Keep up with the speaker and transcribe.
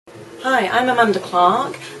Hi, I'm Amanda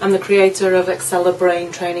Clarke. I'm the creator of Acceler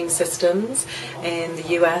Brain Training Systems in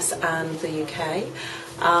the US and the UK.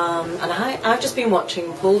 And I've just been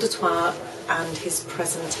watching Paul du Toit and his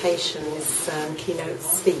presentation, his keynote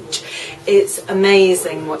speech. It's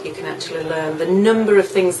amazing what you can actually learn, the number of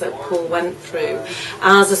things that Paul went through.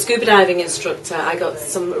 As a scuba diving instructor, I got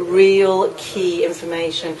some real key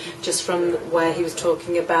information just from where he was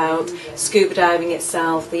talking about scuba diving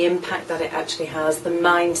itself, the impact that it actually has, the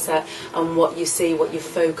mindset and what you see, what you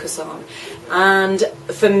focus on. And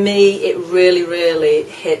for me, it really, really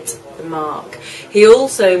hit the mark. He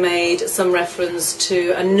also made some reference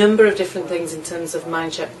to a number of different things in terms of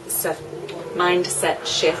mindset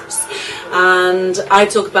shifts, and I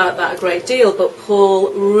talk about that a great deal, but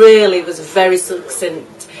Paul really was very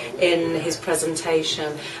succinct in his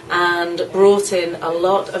presentation and brought in a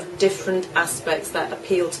lot of different aspects that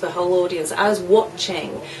appealed to the whole audience. I was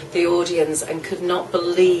watching the audience and could not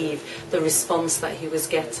believe the response that he was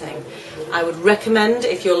getting. I would recommend,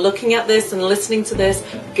 if you're looking at this and listening to this,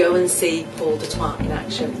 go and see Paul du Toit in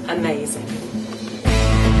action. Amazing.